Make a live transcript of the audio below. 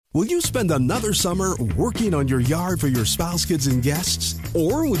Will you spend another summer working on your yard for your spouse, kids, and guests?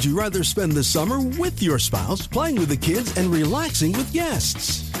 Or would you rather spend the summer with your spouse, playing with the kids and relaxing with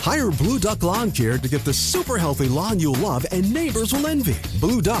guests? Hire Blue Duck Lawn Care to get the super healthy lawn you'll love and neighbors will envy.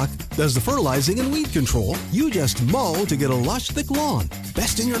 Blue Duck does the fertilizing and weed control. You just mow to get a lush, thick lawn.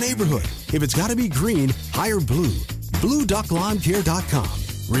 Best in your neighborhood. If it's got to be green, hire Blue.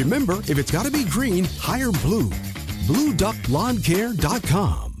 BlueDuckLawnCare.com. Remember, if it's got to be green, hire Blue.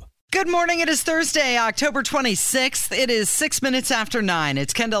 BlueDuckLawnCare.com. Good morning. It is Thursday, October 26th. It is 6 minutes after 9.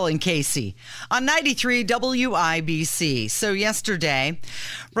 It's Kendall and Casey on 93 WIBC. So yesterday,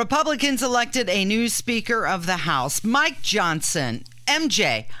 Republicans elected a new Speaker of the House, Mike Johnson.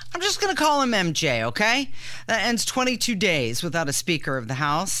 MJ. I'm just going to call him MJ, okay? That ends 22 days without a Speaker of the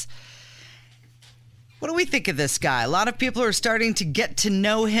House. What do we think of this guy? A lot of people are starting to get to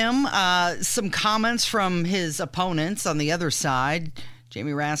know him. Some comments from his opponents on the other side.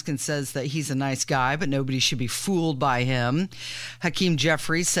 Jamie Raskin says that he's a nice guy, but nobody should be fooled by him. Hakeem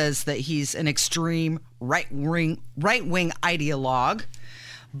Jeffries says that he's an extreme right-wing ideologue.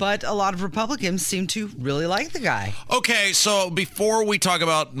 But a lot of Republicans seem to really like the guy. Okay, so before we talk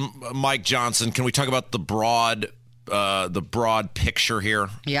about Mike Johnson, can we talk about the broad picture here?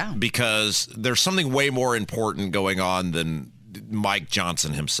 Yeah. Because there's something way more important going on than Mike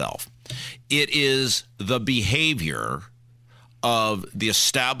Johnson himself. It is the behavior of the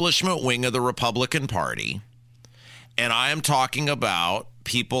establishment wing of the Republican Party. And I am talking about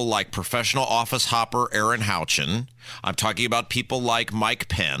people like professional office hopper Aaron Houchin. I'm talking about people like Mike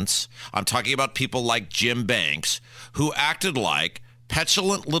Pence. I'm talking about people like Jim Banks, who acted like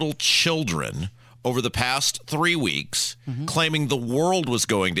petulant little children over the past 3 weeks, claiming the world was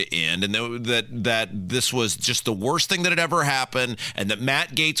going to end and that this was just the worst thing that had ever happened, and that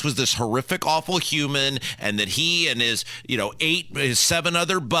Matt Gaetz was this horrific, awful human, and that he and his 7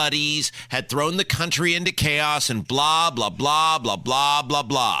 other buddies had thrown the country into chaos, and blah, blah, blah, blah, blah, blah,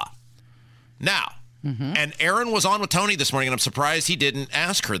 blah. Now, and Aaron was on with Tony this morning, and I'm surprised he didn't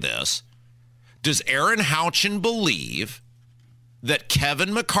ask her this. Does Aaron Houchin believe that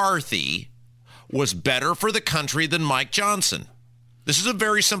Kevin McCarthy was better for the country than Mike Johnson? This is a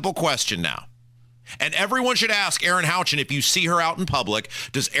very simple question now. And everyone should ask Aaron Houchin, if you see her out in public,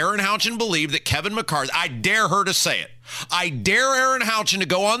 does Aaron Houchin believe that Kevin McCarthy, I dare her to say it. I dare Aaron Houchin to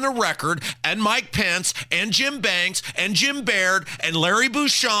go on the record, and Mike Pence and Jim Banks and Jim Baird and Larry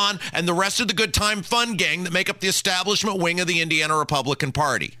Bouchon and the rest of the good time fun gang that make up the establishment wing of the Indiana Republican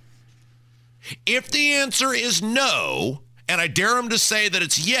Party. If the answer is no, and I dare him to say that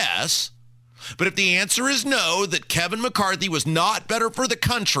it's yes, but if the answer is no, that Kevin McCarthy was not better for the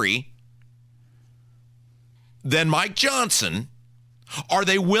country than Mike Johnson, are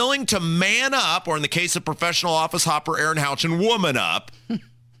they willing to man up, or in the case of professional office hopper Aaron Houchin, woman up?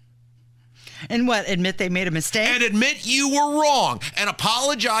 And what, admit they made a mistake? And admit you were wrong, and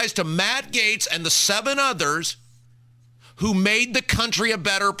apologize to Matt Gaetz and the 7 others who made the country a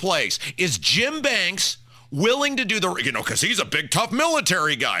better place? Is Jim Banks willing to do because he's a big, tough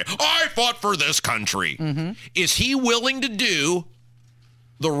military guy. I fought for this country. Is he willing to do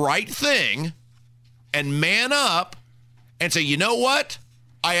the right thing and man up and say, you know what?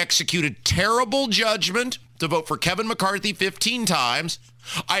 I executed terrible judgment to vote for Kevin McCarthy 15 times.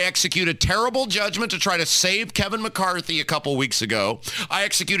 I executed terrible judgment to try to save Kevin McCarthy a couple weeks ago. I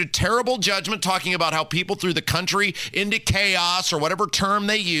executed terrible judgment talking about how people threw the country into chaos, or whatever term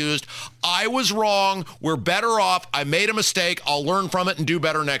they used. I was wrong. We're better off. I made a mistake. I'll learn from it and do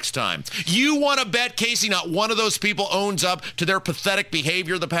better next time. You want to bet, Casey, not one of those people owns up to their pathetic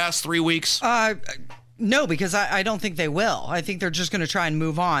behavior the past 3 weeks? No, because I don't think they will. I think they're just going to try and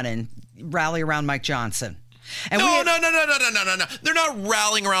move on and rally around Mike Johnson. And no. They're not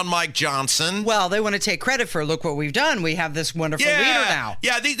rallying around Mike Johnson. Well, they want to take credit for, look what we've done. We have this wonderful leader now.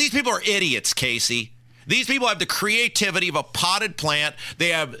 Yeah, these people are idiots, Casey. These people have the creativity of a potted plant. They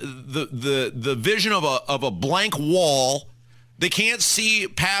have the vision of a blank wall. They can't see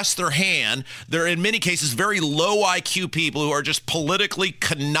past their hand. They're, in many cases, very low IQ people who are just politically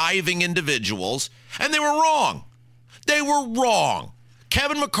conniving individuals. And they were wrong. They were wrong.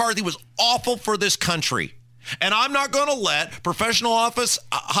 Kevin McCarthy was awful for this country. And I'm not going to let professional office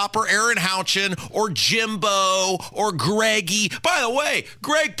hopper Aaron Houchin or Jimbo or Greggy. By the way,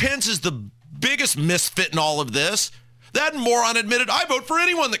 Greg Pence is the biggest misfit in all of this. That moron admitted, I vote for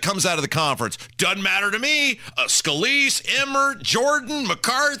anyone that comes out of the conference. Doesn't matter to me. Scalise, Emmert, Jordan,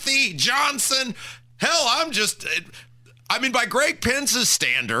 McCarthy, Johnson. Hell, by Greg Pence's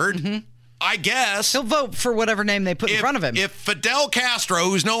standard, I guess. He'll vote for whatever name they put in front of him. If Fidel Castro,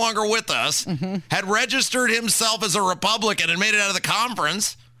 who's no longer with us, had registered himself as a Republican and made it out of the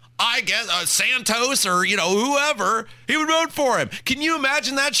conference, I guess Santos or whoever, he would vote for him. Can you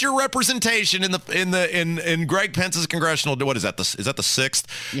imagine that's your representation in Greg Pence's congressional? What is that? Is that the 6th?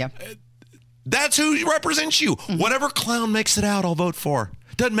 Yeah. That's who represents you. Mm-hmm. Whatever clown makes it out, I'll vote for.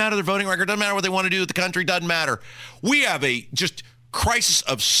 Doesn't matter their voting record. Doesn't matter what they want to do with the country. Doesn't matter. We have a just crisis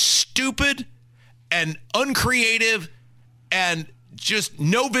of stupid and uncreative and just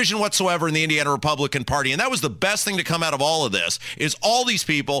no vision whatsoever in the Indiana Republican Party. And that was the best thing to come out of all of this, is all these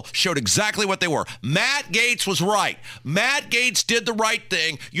people showed exactly what they were. Matt Gaetz was right. Matt Gaetz did the right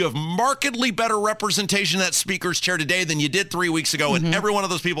thing. You have markedly better representation in that speaker's chair today than you did 3 weeks ago. Mm-hmm. And every one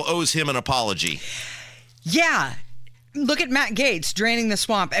of those people owes him an apology. Yeah. Look at Matt Gaetz draining the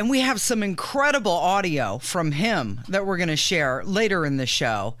swamp. And we have some incredible audio from him that we're going to share later in the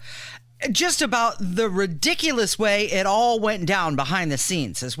show. Just about the ridiculous way it all went down behind the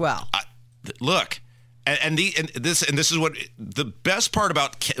scenes as well. Look, and this is what the best part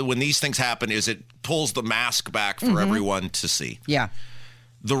about when these things happen is it pulls the mask back for everyone to see. Yeah.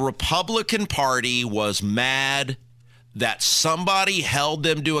 The Republican Party was mad that somebody held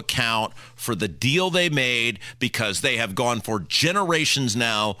them to account for the deal they made, because they have gone for generations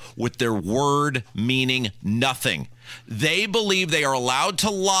now with their word meaning nothing. They believe they are allowed to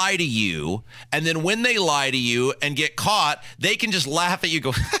lie to you, and then when they lie to you and get caught, they can just laugh at you,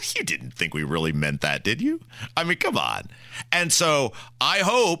 go, you didn't think we really meant that, did you? I mean, come on. And so I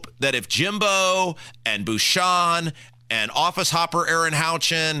hope that if Jimbo and Bouchon and Office Hopper Aaron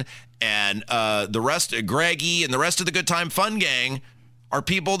Houchin and the rest, Greggy and the rest of the Good Time Fun Gang are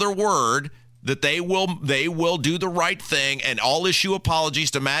people of their word, that they will do the right thing, and I'll issue apologies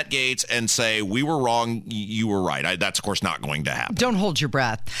to Matt Gaetz and say, we were wrong, you were right. That's, of course, not going to happen. Don't hold your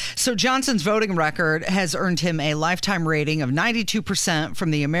breath. So Johnson's voting record has earned him a lifetime rating of 92% from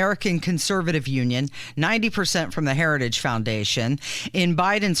the American Conservative Union, 90% from the Heritage Foundation. In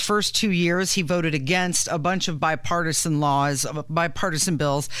Biden's first 2 years, he voted against a bunch of bipartisan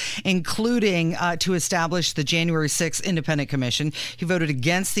bills, including to establish the January 6th Independent Commission. He voted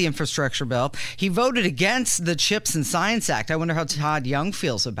against the infrastructure bill. He voted against the CHIPS and Science Act. I wonder how Todd Young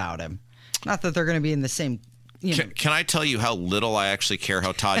feels about him. Not that they're going to be in the same. Can I tell you how little I actually care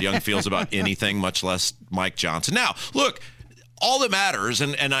how Todd Young feels about anything, much less Mike Johnson? Now, look, all that matters,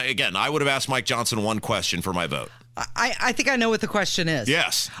 and I would have asked Mike Johnson one question for my vote. I think I know what the question is.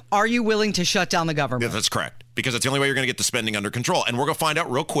 Yes. Are you willing to shut down the government? Yeah, that's correct. Because it's the only way you're going to get the spending under control. And we're going to find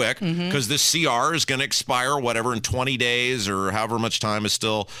out real quick, because this CR is going to expire, whatever, in 20 days or however much time is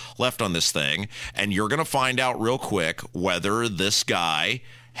still left on this thing. And you're going to find out real quick whether this guy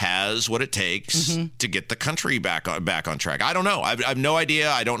has what it takes to get the country back on track. I don't know. I have no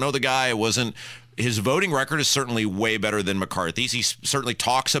idea. I don't know the guy. His voting record is certainly way better than McCarthy's. He certainly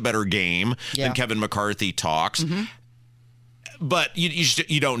talks a better game than Kevin McCarthy talks. But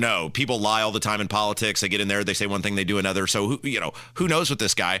you don't know. People lie all the time in politics. They get in there, they say one thing, they do another. So who knows with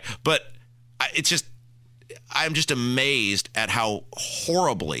this guy? But I'm just amazed at how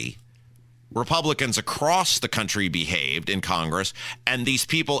horribly Republicans across the country behaved in Congress, and these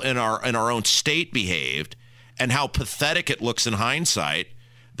people in our own state behaved, and how pathetic it looks in hindsight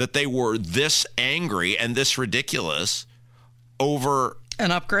that they were this angry and this ridiculous over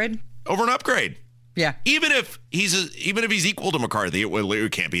an upgrade. Yeah. Even if he's equal to McCarthy,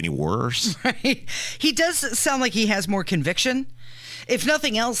 it can't be any worse. Right. He does sound like he has more conviction. If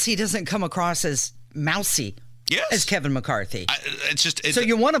nothing else, he doesn't come across as mousy as Kevin McCarthy. So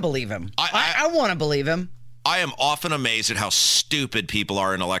you want to believe him. I want to believe him. I am often amazed at how stupid people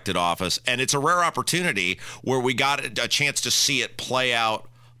are in elected office, and it's a rare opportunity where we got a chance to see it play out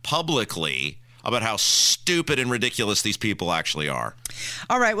publicly about how stupid and ridiculous these people actually are.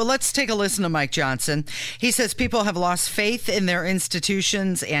 All right, well, let's take a listen to Mike Johnson. He says people have lost faith in their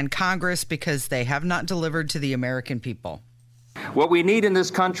institutions and Congress because they have not delivered to the American people. What we need in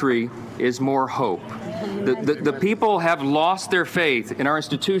this country is more hope. The people have lost their faith in our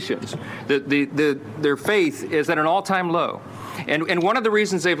institutions. Their faith is at an all-time low. And one of the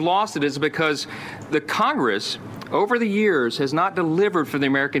reasons they've lost it is because the Congress, over the years, has not delivered for the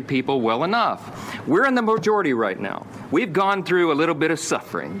American people well enough. We're in the majority right now. We've gone through a little bit of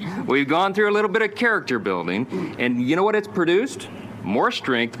suffering. We've gone through a little bit of character building. And you know what it's produced? More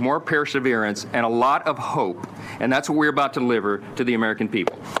strength, more perseverance, and a lot of hope. And that's what we're about to deliver to the American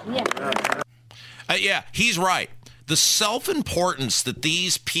people. Yeah, he's right. the self-importance that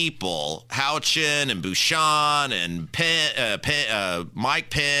these people, Houchin and Bouchon and Mike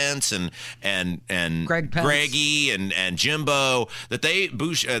Pence and Greg Pence. Greggy and Jimbo, that they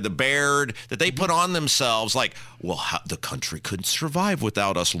the Baird, that they put on themselves like, well, the country couldn't survive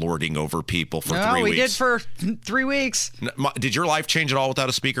without us lording over people for 3 weeks. No, we did for 3 weeks. Did your life change at all without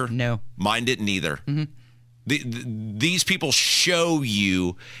a speaker? No. Mine didn't either. Mm-hmm. These people show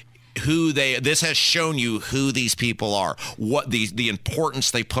you this has shown you who these people are, what the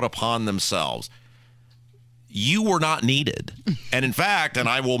importance they put upon themselves. You were not needed. And in fact, and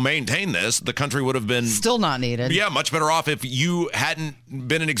I will maintain this, the country would have been still not needed. Yeah, much better off if you hadn't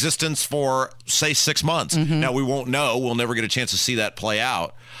been in existence for, say, 6 months. Mm-hmm. Now, we won't know. We'll never get a chance to see that play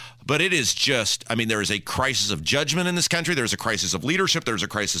out. But it is just, I mean, there is a crisis of judgment in this country. There's a crisis of leadership. There's a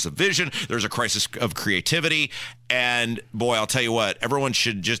crisis of vision. There's a crisis of creativity. And boy, I'll tell you what, everyone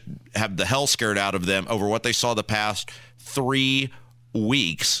should just have the hell scared out of them over what they saw the past 3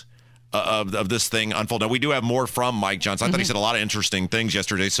 weeks of this thing unfold. Now, we do have more from Mike Johnson. I thought he said a lot of interesting things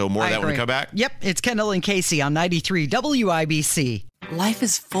yesterday, so more of that when we come back. Yep, it's Kendall and Casey on 93 WIBC. Life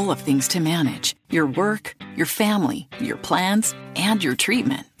is full of things to manage. Your work, your family, your plans, and your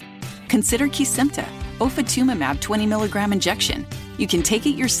treatment. Consider Kesimpta, ofatumumab 20 milligram injection. You can take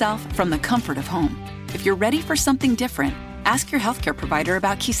it yourself from the comfort of home. If you're ready for something different, ask your healthcare provider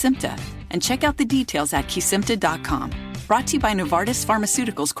about Kesimpta and check out the details at kesimpta.com. Brought to you by Novartis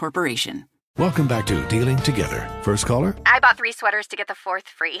Pharmaceuticals Corporation. Welcome back to Dealing Together. First caller? I bought 3 sweaters to get the 4th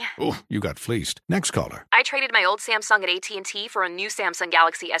free. Oh, you got fleeced. Next caller? I traded my old Samsung at AT&T for a new Samsung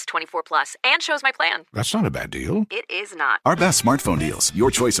Galaxy S24 Plus and chose my plan. That's not a bad deal. It is not. Our best smartphone deals. Your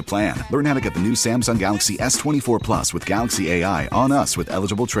choice of plan. Learn how to get the new Samsung Galaxy S24 Plus with Galaxy AI on us with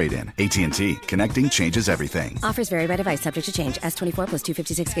eligible trade-in. AT&T. Connecting changes everything. Offers vary by device. Subject to change. S24 plus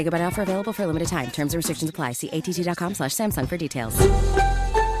 256 gigabyte offer available for a limited time. Terms and restrictions apply. See att.com/Samsung for details.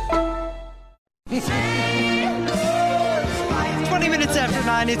 20 minutes after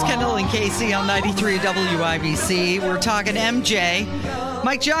 9, it's Kendall and Casey on 93 WIBC. We're talking MJ.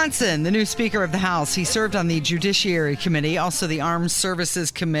 Mike Johnson, the new Speaker of the House. He served on the Judiciary Committee, also the Armed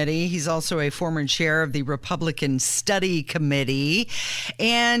Services Committee. He's also a former chair of the Republican Study Committee,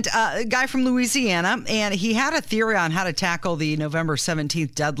 and a guy from Louisiana. And he had a theory on how to tackle the November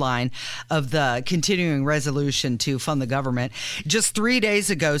 17th deadline of the continuing resolution to fund the government. Just 3 days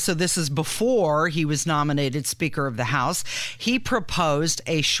ago, so this is before he was nominated Speaker of the House, he proposed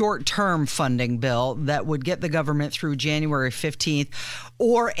a short-term funding bill that would get the government through January 15th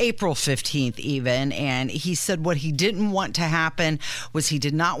or April 15th even. And he said what he didn't want to happen was he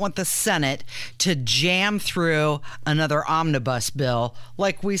did not want the Senate to jam through another omnibus bill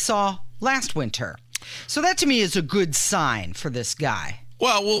like we saw last winter. So that to me is a good sign for this guy.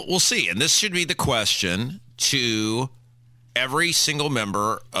 Well, we'll see. And this should be the question to every single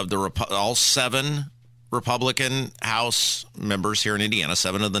member of all 7 Republican House members here in Indiana.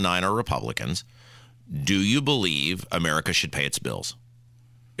 7 of the 9 are Republicans. Do you believe America should pay its bills?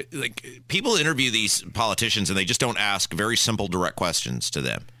 Like, people interview these politicians and they just don't ask very simple, direct questions to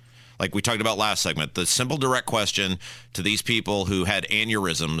them. Like we talked about last segment, the simple, direct question to these people who had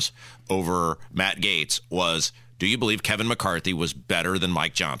aneurysms over Matt Gaetz was, do you believe Kevin McCarthy was better than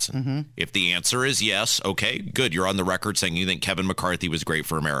Mike Johnson? Mm-hmm. If the answer is yes, okay, good. You're on the record saying you think Kevin McCarthy was great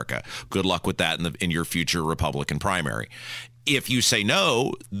for America. Good luck with that in your future Republican primary. If you say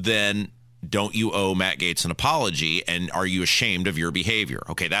no, then don't you owe Matt Gaetz an apology, and are you ashamed of your behavior?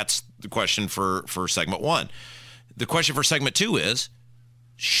 Okay, that's the question for segment 1. The question for segment 2 is,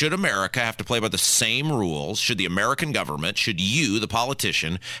 should America have to play by the same rules? Should the American government, should you, the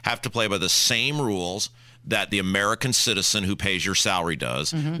politician, have to play by the same rules that the American citizen who pays your salary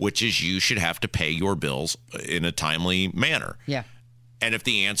does, which is you should have to pay your bills in a timely manner? Yeah. And if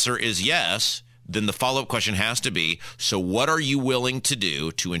the answer is yes, then the follow-up question has to be, so what are you willing to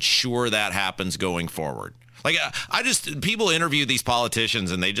do to ensure that happens going forward? Like, people interview these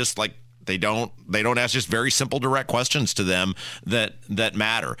politicians and they just they don't ask just very simple, direct questions to them that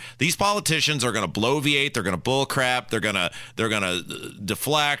matter. These politicians are going to bloviate, they're going to bull crap, they're going to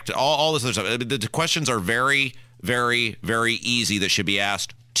deflect, all this other stuff. The questions are very, very, very easy that should be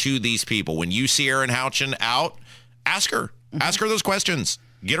asked to these people. When you see Erin Houchin out, ask her. Mm-hmm. Ask her those questions.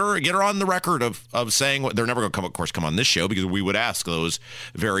 Get her on the record of saying what they're never going to come on this show because we would ask those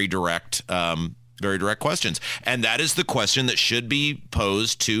very direct questions. And that is the question that should be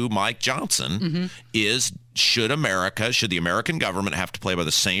posed to Mike Johnson is, should the American government have to play by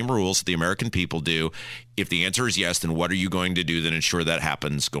the same rules that the American people do? If the answer is yes, then what are you going to do that ensure that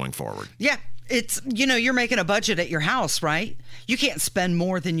happens going forward? Yeah. it's, you're making a budget at your house, right? You can't spend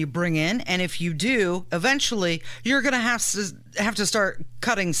more than you bring in. And if you do, eventually you're going to have to start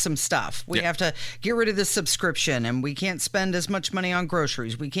cutting some stuff. We have to get rid of the subscription, and we can't spend as much money on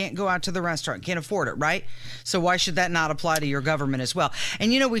groceries. We can't go out to the restaurant, can't afford it, right? So why should that not apply to your government as well?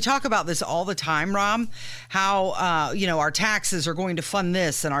 And, we talk about this all the time, Rob, how, our taxes are going to fund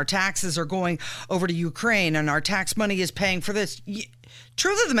this, and our taxes are going over to Ukraine, and our tax money is paying for this.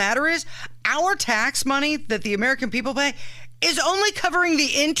 Truth of the matter is, our tax money that the American people pay is only covering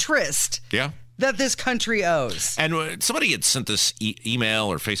the interest that this country owes. And somebody had sent this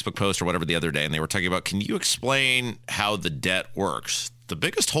email or Facebook post or whatever the other day, and they were talking about, can you explain how the debt works? The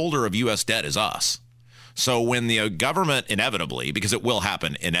biggest holder of U.S. debt is us. So when the government inevitably, because it will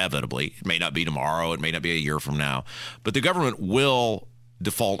happen inevitably, it may not be tomorrow, it may not be a year from now, but the government will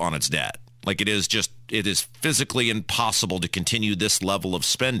default on its debt. Like it is physically impossible to continue this level of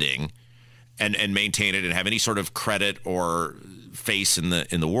spending and maintain it and have any sort of credit or face in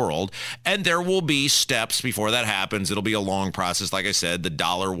the world. And there will be steps before that happens. It'll be a long process. Like I said, the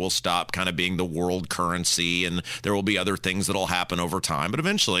dollar will stop kind of being the world currency, and there will be other things that'll happen over time. But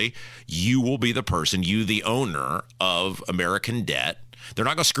eventually, you will be the person, the owner of American debt. They're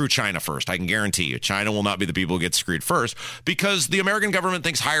not going to screw China first. I can guarantee you. China will not be the people who get screwed first, because the American government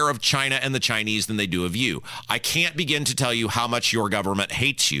thinks higher of China and the Chinese than they do of you. I can't begin to tell you how much your government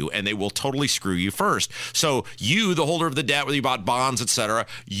hates you, and they will totally screw you first. So you, the holder of the debt, whether you bought bonds, etc.,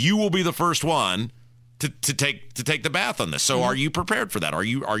 you will be the first one to take the bath on this. So are you prepared for that? Are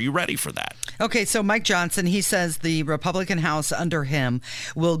you ready for that? Okay, so Mike Johnson, he says the Republican House under him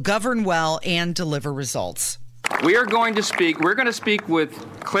will govern well and deliver results. We're going to speak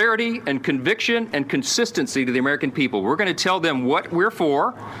with clarity and conviction and consistency to the American people. We're going to tell them what we're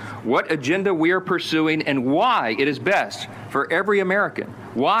for, what agenda we are pursuing, and why it is best for every American,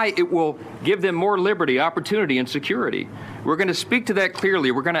 why it will give them more liberty, opportunity, and security. We're going to speak to that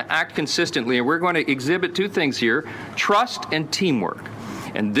clearly. We're going to act consistently, and we're going to exhibit two things here: trust and teamwork.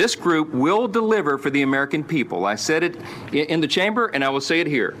 And this group will deliver for the American people. I said it in the chamber, and I will say it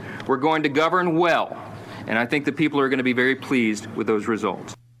here. We're going to govern well. And I think the people are going to be very pleased with those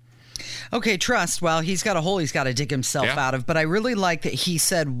results. Okay, trust. Well, he's got a hole he's got to dig himself out of. But I really like that he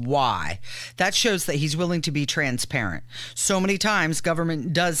said why. That shows that he's willing to be transparent. So many times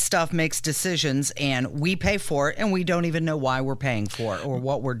government does stuff, makes decisions, and we pay for it, and we don't even know why we're paying for it or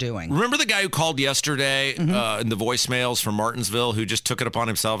what we're doing. Remember the guy who called yesterday in the voicemails from Martinsville, who just took it upon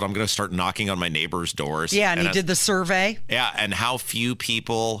himself, I'm going to start knocking on my neighbor's doors. Yeah, and he did the survey. Yeah, and how few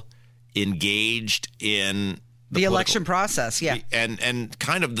people engaged in the election process. Yeah. And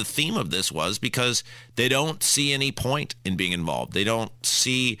kind of the theme of this was because they don't see any point in being involved. They don't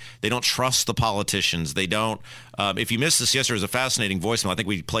trust the politicians. They don't, if you missed this yesterday, it was a fascinating voicemail. I think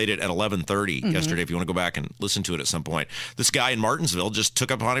we played it at 11:30 yesterday, if you want to go back and listen to it at some point. This guy in Martinsville just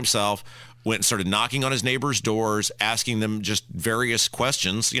took upon himself, went and started knocking on his neighbors' doors, asking them just various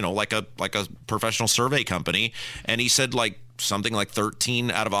questions, like a professional survey company. And he said something like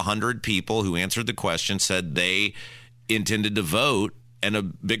 13 out of 100 people who answered the question said they intended to vote. And a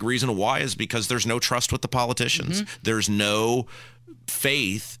big reason why is because there's no trust with the politicians. There's no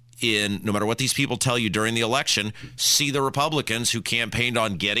faith in, no matter what these people tell you during the election, see the Republicans who campaigned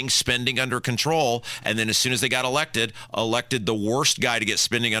on getting spending under control. And then as soon as they got elected the worst guy to get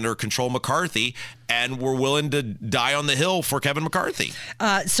spending under control, McCarthy, and were willing to die on the Hill for Kevin McCarthy.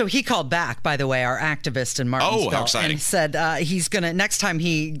 So he called back, by the way, our activist in Martinsville. Oh, how exciting. And said he's going to, next time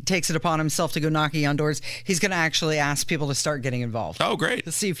he takes it upon himself to go knocking on doors, he's going to actually ask people to start getting involved. Oh, great.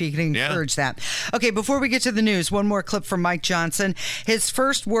 To see if he can encourage that. Okay, before we get to the news, one more clip from Mike Johnson. His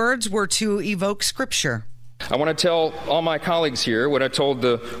first words were to evoke scripture. I want to tell all my colleagues here what I told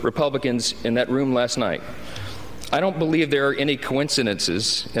the Republicans in that room last night. I don't believe there are any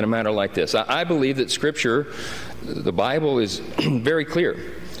coincidences in a matter like this. I believe that Scripture, the Bible, is very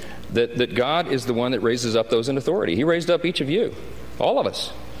clear that God is the one that raises up those in authority. He raised up each of you, all of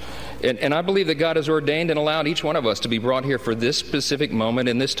us. And I believe that God has ordained and allowed each one of us to be brought here for this specific moment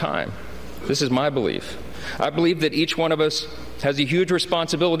in this time. This is my belief. I believe that each one of us has a huge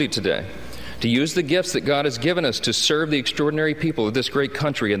responsibility today to use the gifts that God has given us to serve the extraordinary people of this great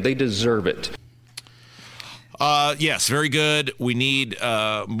country, and they deserve it. Yes, very good. We need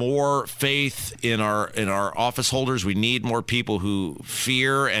more faith in our office holders. We need more people who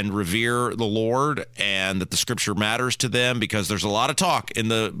fear and revere the Lord, and that the Scripture matters to them, because there's a lot of talk in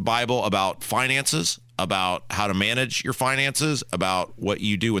the Bible about finances, about how to manage your finances, about what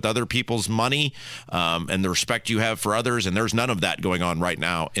you do with other people's money, and the respect you have for others. And there's none of that going on right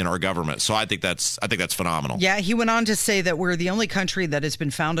now in our government. So I think that's phenomenal. Yeah, he went on to say that we're the only country that has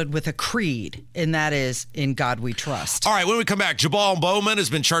been founded with a creed, and that is in God we trust. All right, when we come back, Jabal Bowman has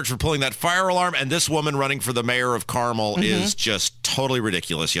been charged for pulling that fire alarm, and this woman running for the mayor of Carmel is just totally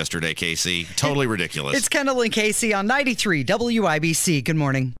ridiculous yesterday, Casey. Totally ridiculous. It's Kendall and Casey on 93 WIBC. Good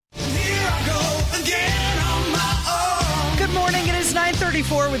morning. Good morning. It is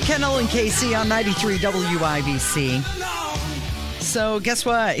 9:34 with Kendall and Casey on 93 WIBC. So guess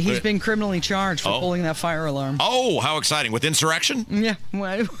what? He's been criminally charged for pulling that fire alarm. Oh, how exciting. With insurrection? Yeah.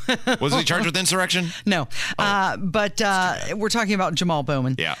 Was he charged with insurrection? No. But we're talking about Jamal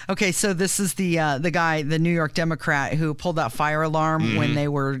Bowman. Yeah. Okay, so this is the guy, the New York Democrat who pulled that fire alarm when they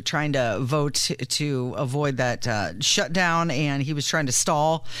were trying to vote to avoid that shutdown, and he was trying to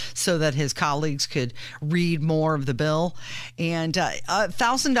stall so that his colleagues could read more of the bill. And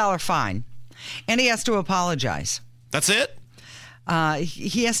 $1,000 fine. And he has to apologize. That's it?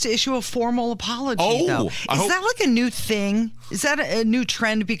 He has to issue a formal apology, though. Is that like a new thing? Is that a new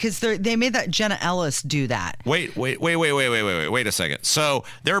trend? Because they made that Jenna Ellis do that. Wait a second. So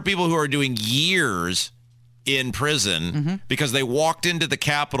there are people who are doing years in prison because they walked into the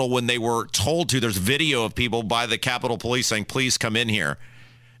Capitol when they were told to. There's video of people by the Capitol Police saying, please come in here.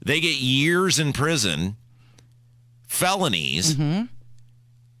 They get years in prison, felonies,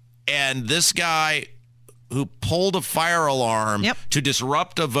 and this guy who pulled a fire alarm to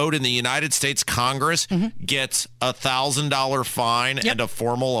disrupt a vote in the United States Congress gets a $1,000 fine and a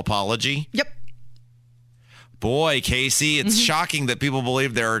formal apology? Yep. Boy, Casey, it's shocking that people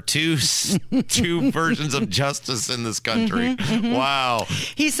believe there are two versions of justice in this country. Wow.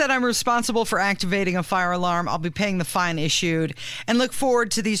 He said, I'm responsible for activating a fire alarm. I'll be paying the fine issued and look forward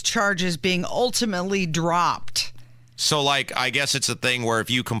to these charges being ultimately dropped. So, like, I guess it's a thing where if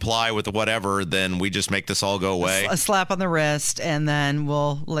you comply with whatever, then we just make this all go away. A slap on the wrist, and then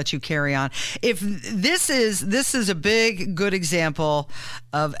we'll let you carry on. If this is a big, good example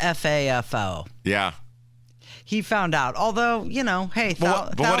of FAFO. Yeah. He found out. Although, hey,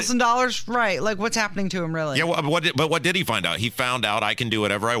 $1,000, right? Like, what's happening to him, really? Yeah, but what did he find out? He found out I can do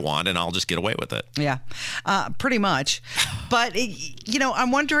whatever I want, and I'll just get away with it. Yeah, pretty much. But,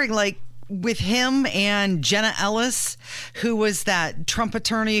 I'm wondering, like, with him and Jenna Ellis, who was that Trump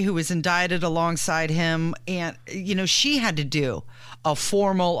attorney who was indicted alongside him, and, she had to do a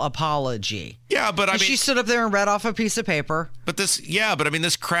formal apology. Yeah, but she stood up there and read off a piece of paper. But this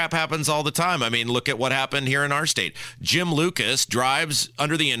crap happens all the time. I mean, look at what happened here in our state. Jim Lucas drives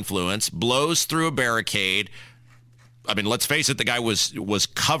under the influence, blows through a barricade. I mean, let's face it, the guy was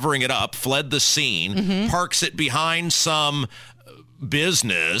covering it up, fled the scene, parks it behind some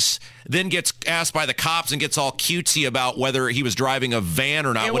business, then gets asked by the cops and gets all cutesy about whether he was driving a van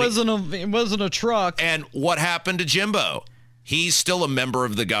or not. It wasn't a truck. And what happened to Jimbo? He's still a member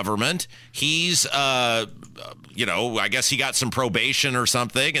of the government. He's, I guess he got some probation or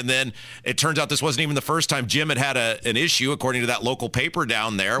something. And then it turns out this wasn't even the first time Jim had an issue, according to that local paper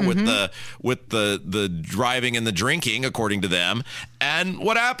down there, with the driving and the drinking, according to them. And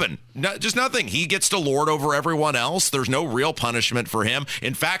what happened? Just nothing. He gets to lord over everyone else. There's no real punishment for him.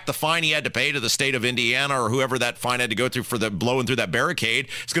 In fact, the fine he had to pay to the state of Indiana, or whoever that fine had to go through for the blowing through that barricade,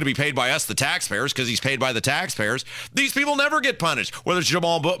 is going to be paid by us, the taxpayers, because he's paid by the taxpayers. These people never get punished, whether it's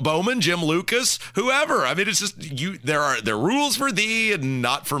Jamal Bowman, Jim Lucas, whoever. I mean, it's just there are rules for thee and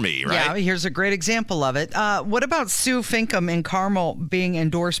not for me, right? Yeah, here's a great example of it. What about Sue Finkham in Carmel being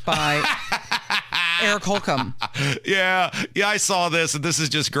endorsed by Eric Holcomb? Yeah, I saw this, and this is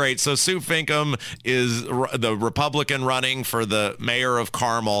just great. So Sue Finkham is the Republican running for the mayor of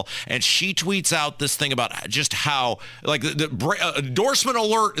Carmel, and she tweets out this thing about just how, like, the endorsement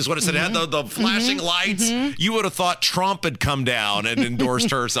alert is what it said. It had the flashing lights. You would have thought Trump had come down and endorsed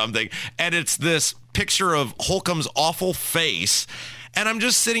her or something. And it's this picture of Holcomb's awful face. And I'm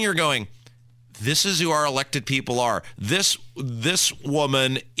just sitting here going, this is who our elected people are. This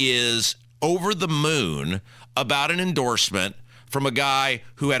woman is over the moon about an endorsement from a guy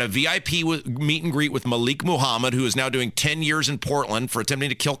who had a VIP meet and greet with Malik Muhammad, who is now doing 10 years in Portland for attempting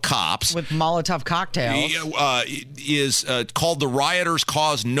to kill cops. With Molotov cocktails. Is called the Rioters'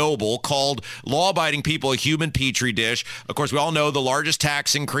 Cause Noble, called law-abiding people a human petri dish. Of course, we all know the largest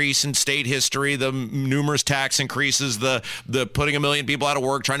tax increase in state history, the numerous tax increases, the putting 1 million people out of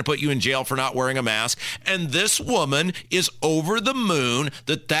work, trying to put you in jail for not wearing a mask. And this woman is over the moon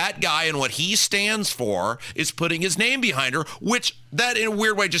that guy and what he stands for is putting his name behind her, which which that in a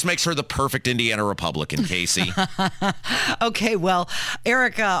weird way just makes her the perfect Indiana Republican, Casey. Okay, well,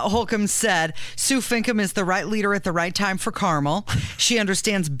 Erica Holcomb said Sue Finkham is the right leader at the right time for Carmel. She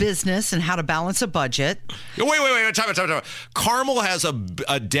understands business and how to balance a budget. Wait. Time. Carmel has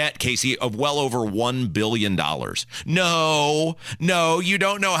a debt, Casey, of well over $1 billion. No, you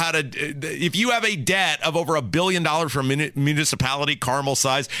don't know how to. If you have a debt of over $1 billion for a municipality Carmel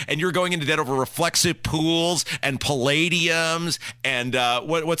size, and you're going into debt over reflexive pools and palladiums and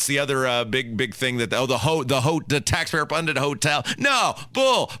what's the other big thing that the taxpayer funded hotel? No,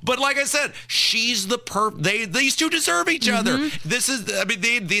 bull. But like I said, she's these two deserve each other. This is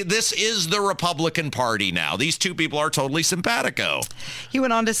this is the Republican Party now. These two people are totally simpatico. He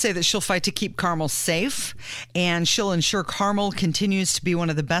went on to say that she'll fight to keep Carmel safe, and she'll ensure Carmel continues to be one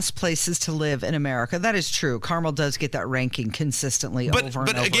of the best places to live in America. That is true. Carmel does get that ranking consistently over and over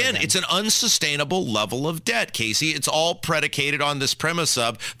again. But again, it's an unsustainable level of debt, Casey. It's all predicated on this premise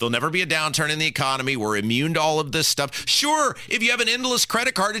of there'll never be a downturn in the economy. We're immune to all of this stuff. Sure, if you have an endless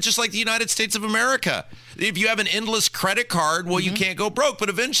credit card, it's just like the United States of America. If you have an endless credit card, well, you can't go broke. But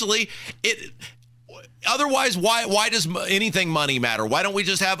eventually, otherwise, why does anything money matter? Why don't we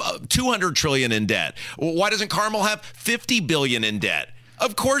just have $200 trillion in debt? Why doesn't Carmel have $50 billion in debt?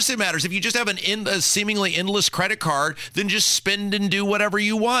 Of course it matters. If you just have a seemingly endless credit card, then just spend and do whatever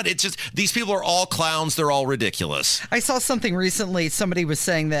you want. It's just, these people are all clowns. They're all ridiculous. I saw something recently. Somebody was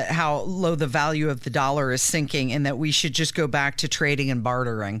saying that how low the value of the dollar is sinking and that we should just go back to trading and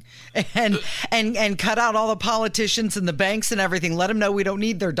bartering and cut out all the politicians and the banks and everything. Let them know we don't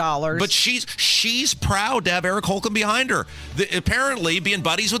need their dollars. But she's proud to have Eric Holcomb behind her. Apparently being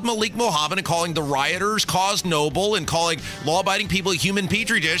buddies with Malik Mohammed and calling the rioters cause noble and calling law-abiding people a human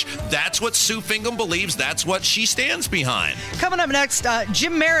petri dish. That's what Sue Finkham believes. That's what she stands behind. Coming up next,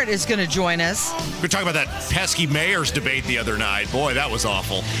 Jim Merritt is going to join us. We're talking about that pesky mayor's debate the other night. Boy, that was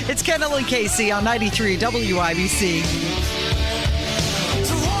awful. It's Kendall and Casey on 93 WIBC.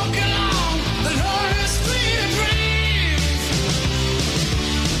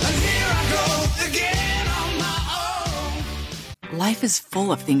 Life is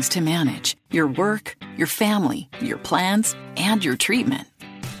full of things to manage. Your work, your family, your plans, and your treatment.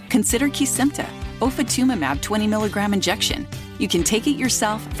 Consider Kesimpta, ofatumumab 20 milligram injection. You can take it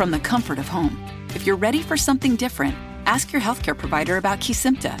yourself from the comfort of home. If you're ready for something different, ask your healthcare provider about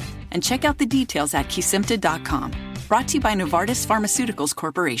Kesimpta and check out the details at kesimpta.com. Brought to you by Novartis Pharmaceuticals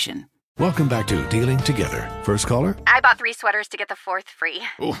Corporation. Welcome back to Dealing Together. First caller? I bought 3 sweaters to get the 4th free.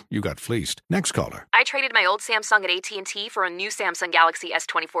 Oh, you got fleeced. Next caller? I traded my old Samsung at AT&T for a new Samsung Galaxy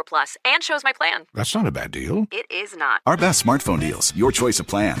S24 Plus and chose my plan. That's not a bad deal. It is not. Our best smartphone deals. Your choice of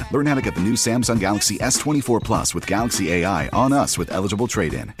plan. Learn how to get the new Samsung Galaxy S24 Plus with Galaxy AI on us with eligible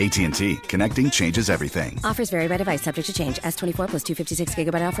trade-in. AT&T. Connecting changes everything. Offers vary by device. Subject to change. S24 plus 256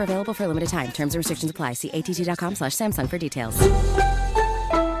 gigabyte offer available for a limited time. Terms and restrictions apply. See att.com/Samsung for details.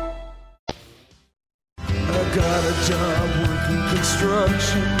 I got a job working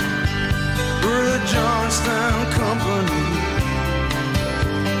construction for the Johnstown Company.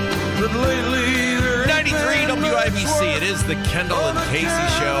 But lately there 93 WIBC. It is the Kendall and Casey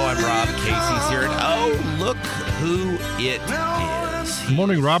show. I'm Rob. Casey's here. And oh, look who it is. Good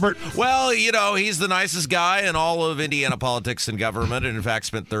morning, Robert. Well, you know, he's the nicest guy in all of Indiana politics and government, and in fact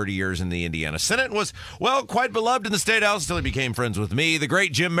spent 30 years in the Indiana Senate and was, well, quite beloved in the State House until he became friends with me. The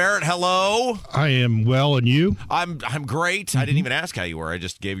great Jim Merritt, hello. I am well, and you? I'm great. Mm-hmm. I didn't even ask how you were. I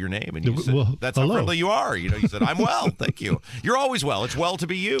just gave your name, and you said, well, that's hello. how friendly you are. You know, you said, I'm well, thank you. You're always well. It's well to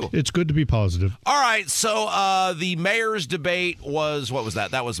be you. It's good to be positive. All right, so the mayor's debate was, what was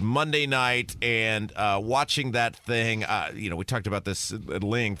that? That was Monday night, and watching that thing, you know, we talked about this at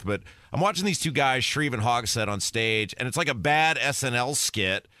length, but I'm watching these two guys, Shreve and Hogsett, on stage, and it's like a bad SNL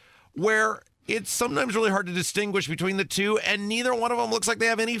skit where it's sometimes really hard to distinguish between the two, and neither one of them looks like they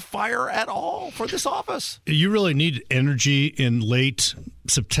have any fire at all for this office. You really need energy in late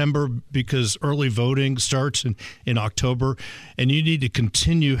September because early voting starts in October, and you need to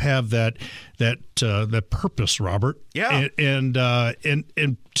continue have that purpose, Robert. Yeah. And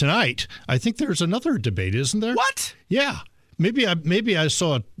tonight, I think there's another debate, isn't there? What? Yeah. Maybe I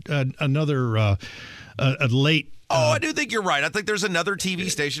saw another a late. I do think you're right. I think there's another TV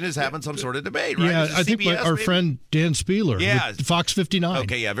station is having some sort of debate, right? Yeah, I think our friend Dan Spieler, with Fox 59.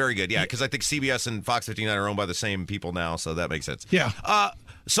 Okay, yeah, very good. Yeah, because I think CBS and Fox 59 are owned by the same people now, so that makes sense. Yeah.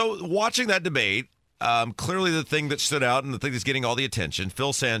 So watching that debate, clearly the thing that stood out and the thing that's getting all the attention,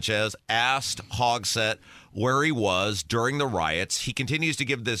 Phil Sanchez asked Hogsett where he was during the riots. He continues to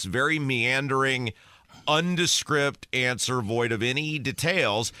give this very meandering undescript answer void of any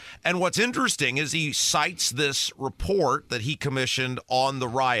details. And what's interesting is he cites this report that he commissioned on the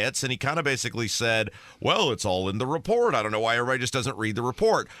riots, and he kind of basically said, well, it's all in the report. I don't know why everybody just doesn't read the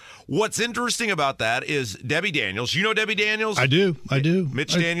report. What's interesting about that is Debbie Daniels. You know Debbie Daniels? I do.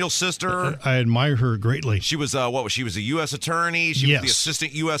 Mitch Daniels' sister. I admire her greatly. She was she was a U.S. attorney. She was the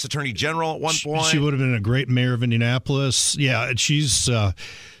assistant U.S. attorney general at one point. She would have been a great mayor of Indianapolis. Yeah, she's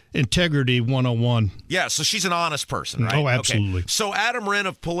integrity 101. Yeah, so she's an honest person, right? Oh, absolutely. Okay. So Adam Wren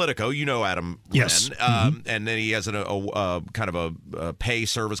of Politico, you know Adam yes. Wren, and then he has a kind of a pay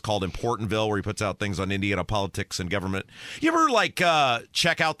service called Importantville where he puts out things on Indiana politics and government. You ever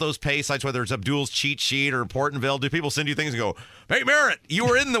check out those pay sites, whether it's Abdul's Cheat Sheet or Importantville? Do people send you things and go, hey, Merritt, you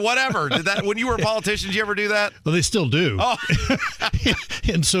were in the whatever? Did that when you were a politician? Did you ever do that? Well, they still do. Oh.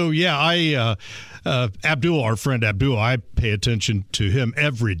 And so, yeah, Abdul, our friend Abdul, I pay attention to him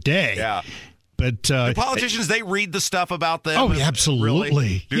every day. Yeah. But do politicians, they read the stuff about them? Oh, absolutely.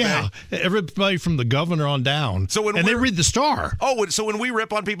 Really? Yeah. Everybody from the governor on down. And they read the Star. Oh, so when we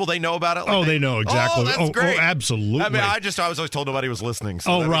rip on people, they know about it? They know exactly. Oh, that's great. Oh, absolutely. I mean, I was always told nobody was listening.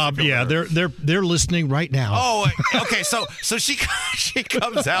 So Rob, yeah, they're listening right now. Oh, okay. So she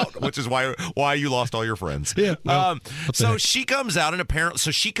comes out, which is why you lost all your friends. Yeah. Well, so she comes out, and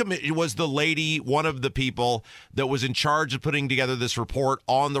apparently, she was the lady, one of the people that was in charge of putting together this report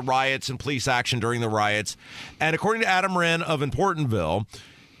on the riots and police action during the riots. And according to Adam Wren of Importantville,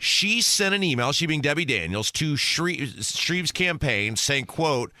 she sent an email, she being Debbie Daniels, to Shreve's campaign saying,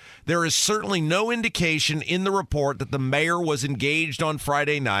 quote, there is certainly no indication in the report that the mayor was engaged on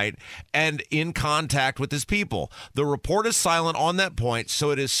Friday night and in contact with his people. The report is silent on that point,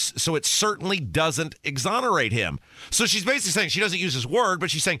 so it certainly doesn't exonerate him. So she's basically saying, she doesn't use his word, but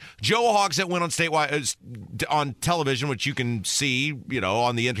she's saying Joe Hogsett went on statewide on television, which you can see,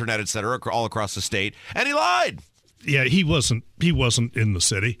 on the internet, et cetera, all across the state, and he lied. Yeah, he wasn't in the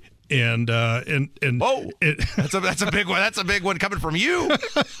city, and that's a big one. That's a big one coming from you.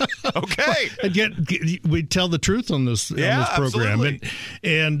 Okay, again, we tell the truth on this program, absolutely.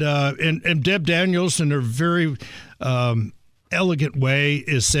 and Deb Daniels in her very elegant way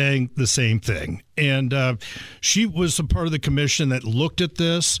is saying the same thing, and she was a part of the commission that looked at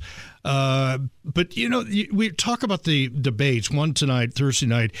this. But we talk about the debates, one tonight, Thursday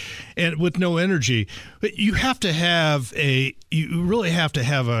night, and with no energy. But you really have to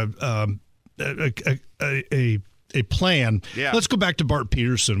have a plan. Yeah. Let's go back to Bart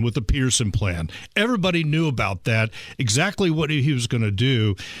Peterson with the Peterson plan. Everybody knew about that, exactly what he was going to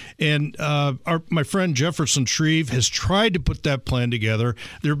do. And my friend Jefferson Shreve has tried to put that plan together.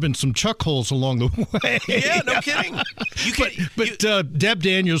 There have been some chuck holes along the way. Yeah, no kidding. But Deb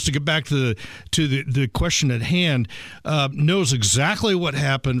Daniels, to get back to the question at hand, knows exactly what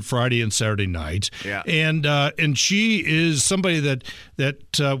happened Friday and Saturday night. Yeah. And she is somebody that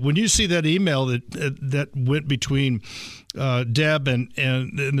when you see that email that went between Deb and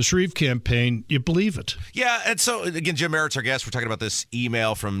the Shreve campaign, you believe it. Yeah, and so, again, Jim Merritt's our guest. We're talking about this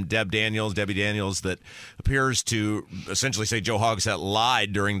email from Debbie Daniels, that appears to essentially say Joe Hogsett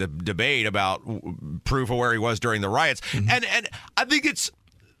lied during the debate about proof of where he was during the riots. Mm-hmm. And I think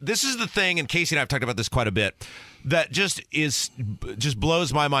this is the thing, and Casey and I have talked about this quite a bit, that just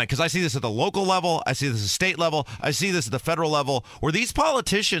blows my mind, because I see this at the local level, I see this at the state level, I see this at the federal level, where these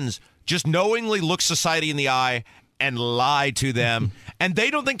politicians just knowingly look society in the eye and lie to them, and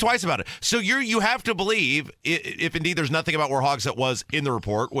they don't think twice about it. So you have to believe, if indeed there's nothing about where Hogsett was in the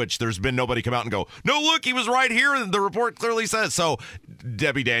report, which there's been nobody come out and go, no, look, he was right here, and the report clearly says. So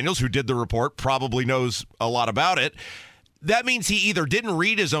Debbie Daniels, who did the report, probably knows a lot about it. That means he either didn't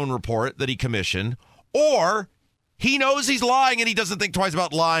read his own report that he commissioned, or he knows he's lying, and he doesn't think twice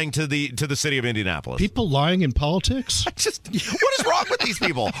about lying to the city of Indianapolis. People lying in politics? What is wrong with these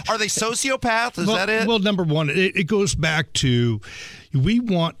people? Are they sociopaths? Is that it? Well, number one, it goes back to, we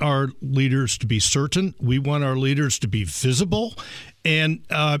want our leaders to be certain. We want our leaders to be visible. And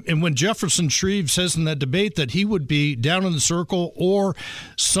when Jefferson Shreve says in that debate that he would be down in the circle or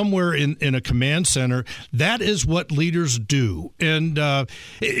somewhere in a command center, that is what leaders do. And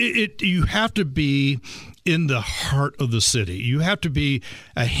you have to be in the heart of the city. You have to be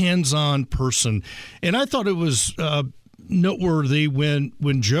a hands-on person. And I thought it was noteworthy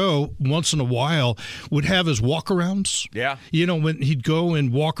when Joe, once in a while, would have his walk-arounds. Yeah. When he'd go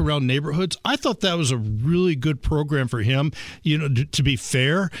and walk around neighborhoods. I thought that was a really good program for him, to be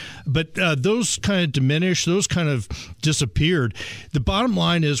fair. But those kind of diminished, those kind of disappeared. The bottom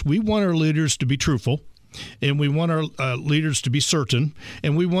line is we want our leaders to be truthful. and we want our leaders to be certain,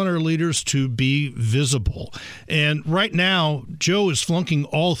 and we want our leaders to be visible. And right now, Joe is flunking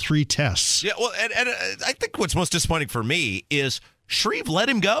all 3 tests. Yeah, well, and I think what's most disappointing for me is Shreve let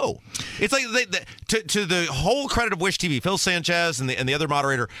him go. It's like to the whole credit of Wish TV, Phil Sanchez and the other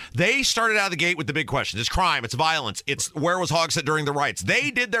moderator, they started out of the gate with the big question. It's crime. It's violence. It's where was Hogsett during the riots? They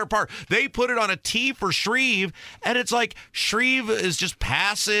did their part. They put it on a T for Shreve, and it's like Shreve is just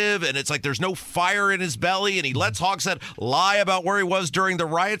passive, and it's like there's no fire in his belly, and he lets Hogsett lie about where he was during the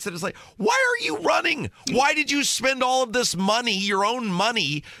riots. And it's like, why are you running? Why did you spend all of this money, your own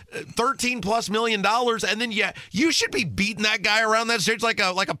money, $13+ million, and then you should be beating that guy around that stage like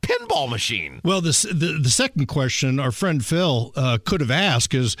a pinball machine. Well, the second question our friend Phil could have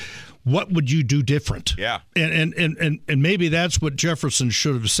asked is, what would you do different? Yeah. And maybe that's what Jefferson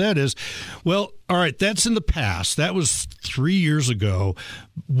should have said is, well, all right, that's in the past. That was 3 years ago.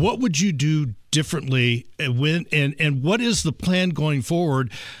 What would you do differently, and what is the plan going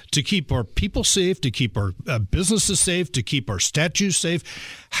forward to keep our people safe, to keep our businesses safe, to keep our statues safe?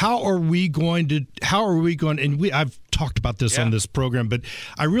 How are we going, and I've talked about this on this program, but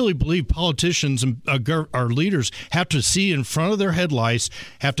I really believe politicians and our leaders have to see in front of their headlights,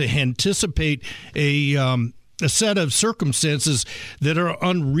 have to anticipate a set of circumstances that are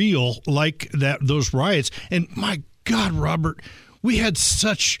unreal, like those riots. And my God, Robert, we had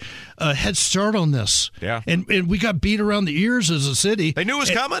such a head start on this. Yeah. And we got beat around the ears as a city. They knew it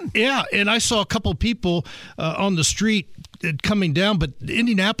was coming. Yeah. And I saw a couple people on the street coming down, but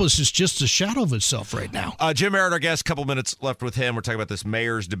Indianapolis is just a shadow of itself right now. Jim Merritt, our guest, a couple minutes left with him. We're talking about this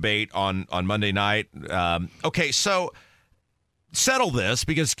mayor's debate on Monday night. Okay, so settle this,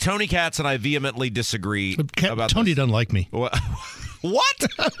 because Tony Katz and I vehemently disagree about Tony this. doesn't like me. What?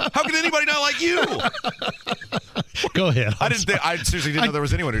 How can anybody not like you? Go ahead. I seriously didn't know there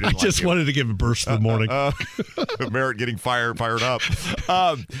was anyone who didn't like you. I just wanted to give a burst of the morning. Merritt getting fired up.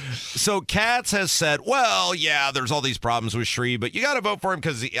 So Katz has said, well, yeah, there's all these problems with Shreve, but you got to vote for him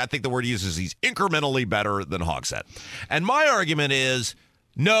because I think the word he uses, he's incrementally better than Hogsett. And my argument is,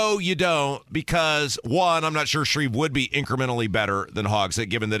 no, you don't, because, one, I'm not sure Shreve would be incrementally better than Hogsett,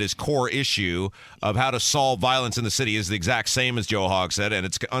 given that his core issue of how to solve violence in the city is the exact same as Joe Hogsett, and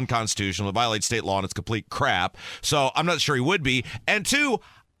it's unconstitutional. It violates state law, and it's complete crap. So I'm not sure he would be. And two,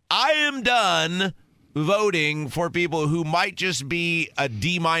 I am done voting for people who might just be a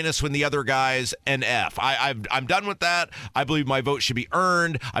D- when the other guy's an F. I'm done with that. I believe my vote should be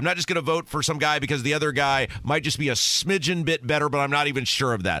earned. I'm not just going to vote for some guy because the other guy might just be a smidgen bit better, but I'm not even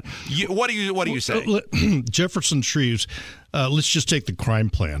sure of that. What do you say? Jefferson Shreves, let's just take the crime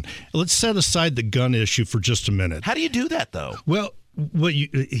plan. Let's set aside the gun issue for just a minute. How do you do that, though? Well,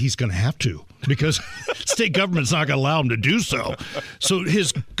 he's going to have to, because state government's not going to allow him to do so. So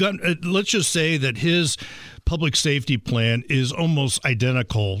his gun, let's just say that his public safety plan is almost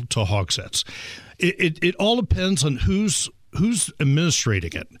identical to Hogsett's. It all depends on who's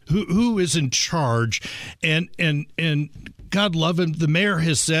administrating it, who is in charge, and God love him, the mayor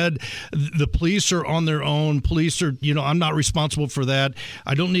has said the police are on their own. Police are, I'm not responsible for that.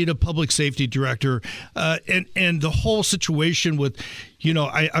 I don't need a public safety director. And the whole situation with,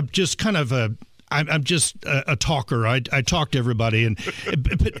 I'm just kind of I'm just a talker. I talk to everybody,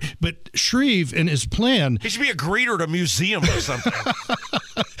 but Shreve and his plan. He should be a greeter at a museum or something.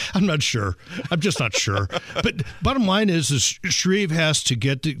 I'm not sure. I'm just not sure. But bottom line is Shreve has to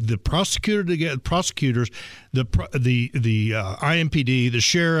get the prosecutor to get prosecutors, the IMPD, the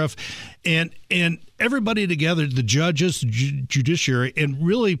sheriff, and everybody together, the judges, judiciary, and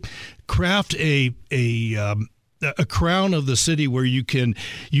really craft a crown of the city where you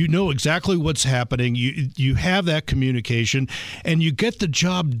know exactly what's happening. You have that communication, and you get the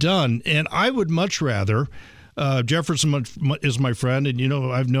job done. And I would much rather. Jefferson is my friend, and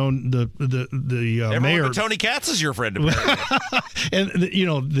I've known the mayor. But Tony Katz is your friend, and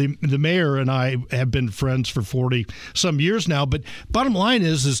the mayor and I have been friends for 40 some years now. But bottom line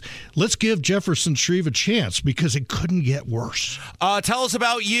is let's give Jefferson Shreve a chance, because it couldn't get worse. Tell us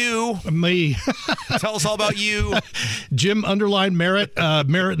about you. Me. Tell us all about you. Jim _Merritt.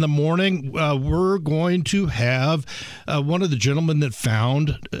 Merritt in the morning. We're going to have one of the gentlemen that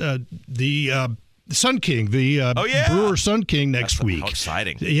found the Sun King, the Brewer Sun King next week. How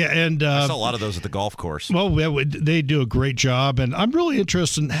exciting. Yeah, and I saw a lot of those at the golf course. Well, they do a great job, and I'm really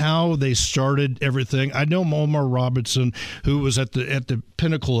interested in how they started everything. I know Omar Robinson, who was at the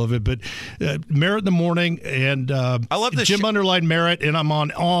pinnacle of it, but Merritt in the morning, and I love this Jim _Merritt, and I'm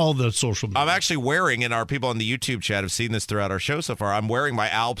on all the social media. I'm actually wearing, and our people on the YouTube chat have seen this throughout our show so far, I'm wearing my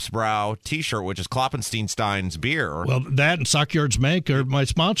Alpsbrow t-shirt, which is Kloppenstein's beer. Well, that and Stockyards Bank are my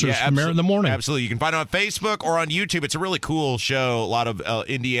sponsors for Merritt in the morning. Absolutely. You can find it on Facebook or on YouTube. It's a really cool show. A lot of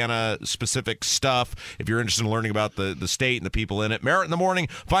Indiana-specific stuff if you're interested in learning about the state and the people in it. Merritt in the Morning.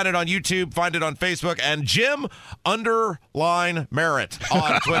 Find it on YouTube. Find it on Facebook. And Jim _Merritt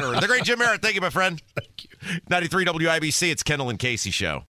on Twitter. The great Jim Merritt. Thank you, my friend. Thank you. 93 WIBC. It's Kendall and Casey Show.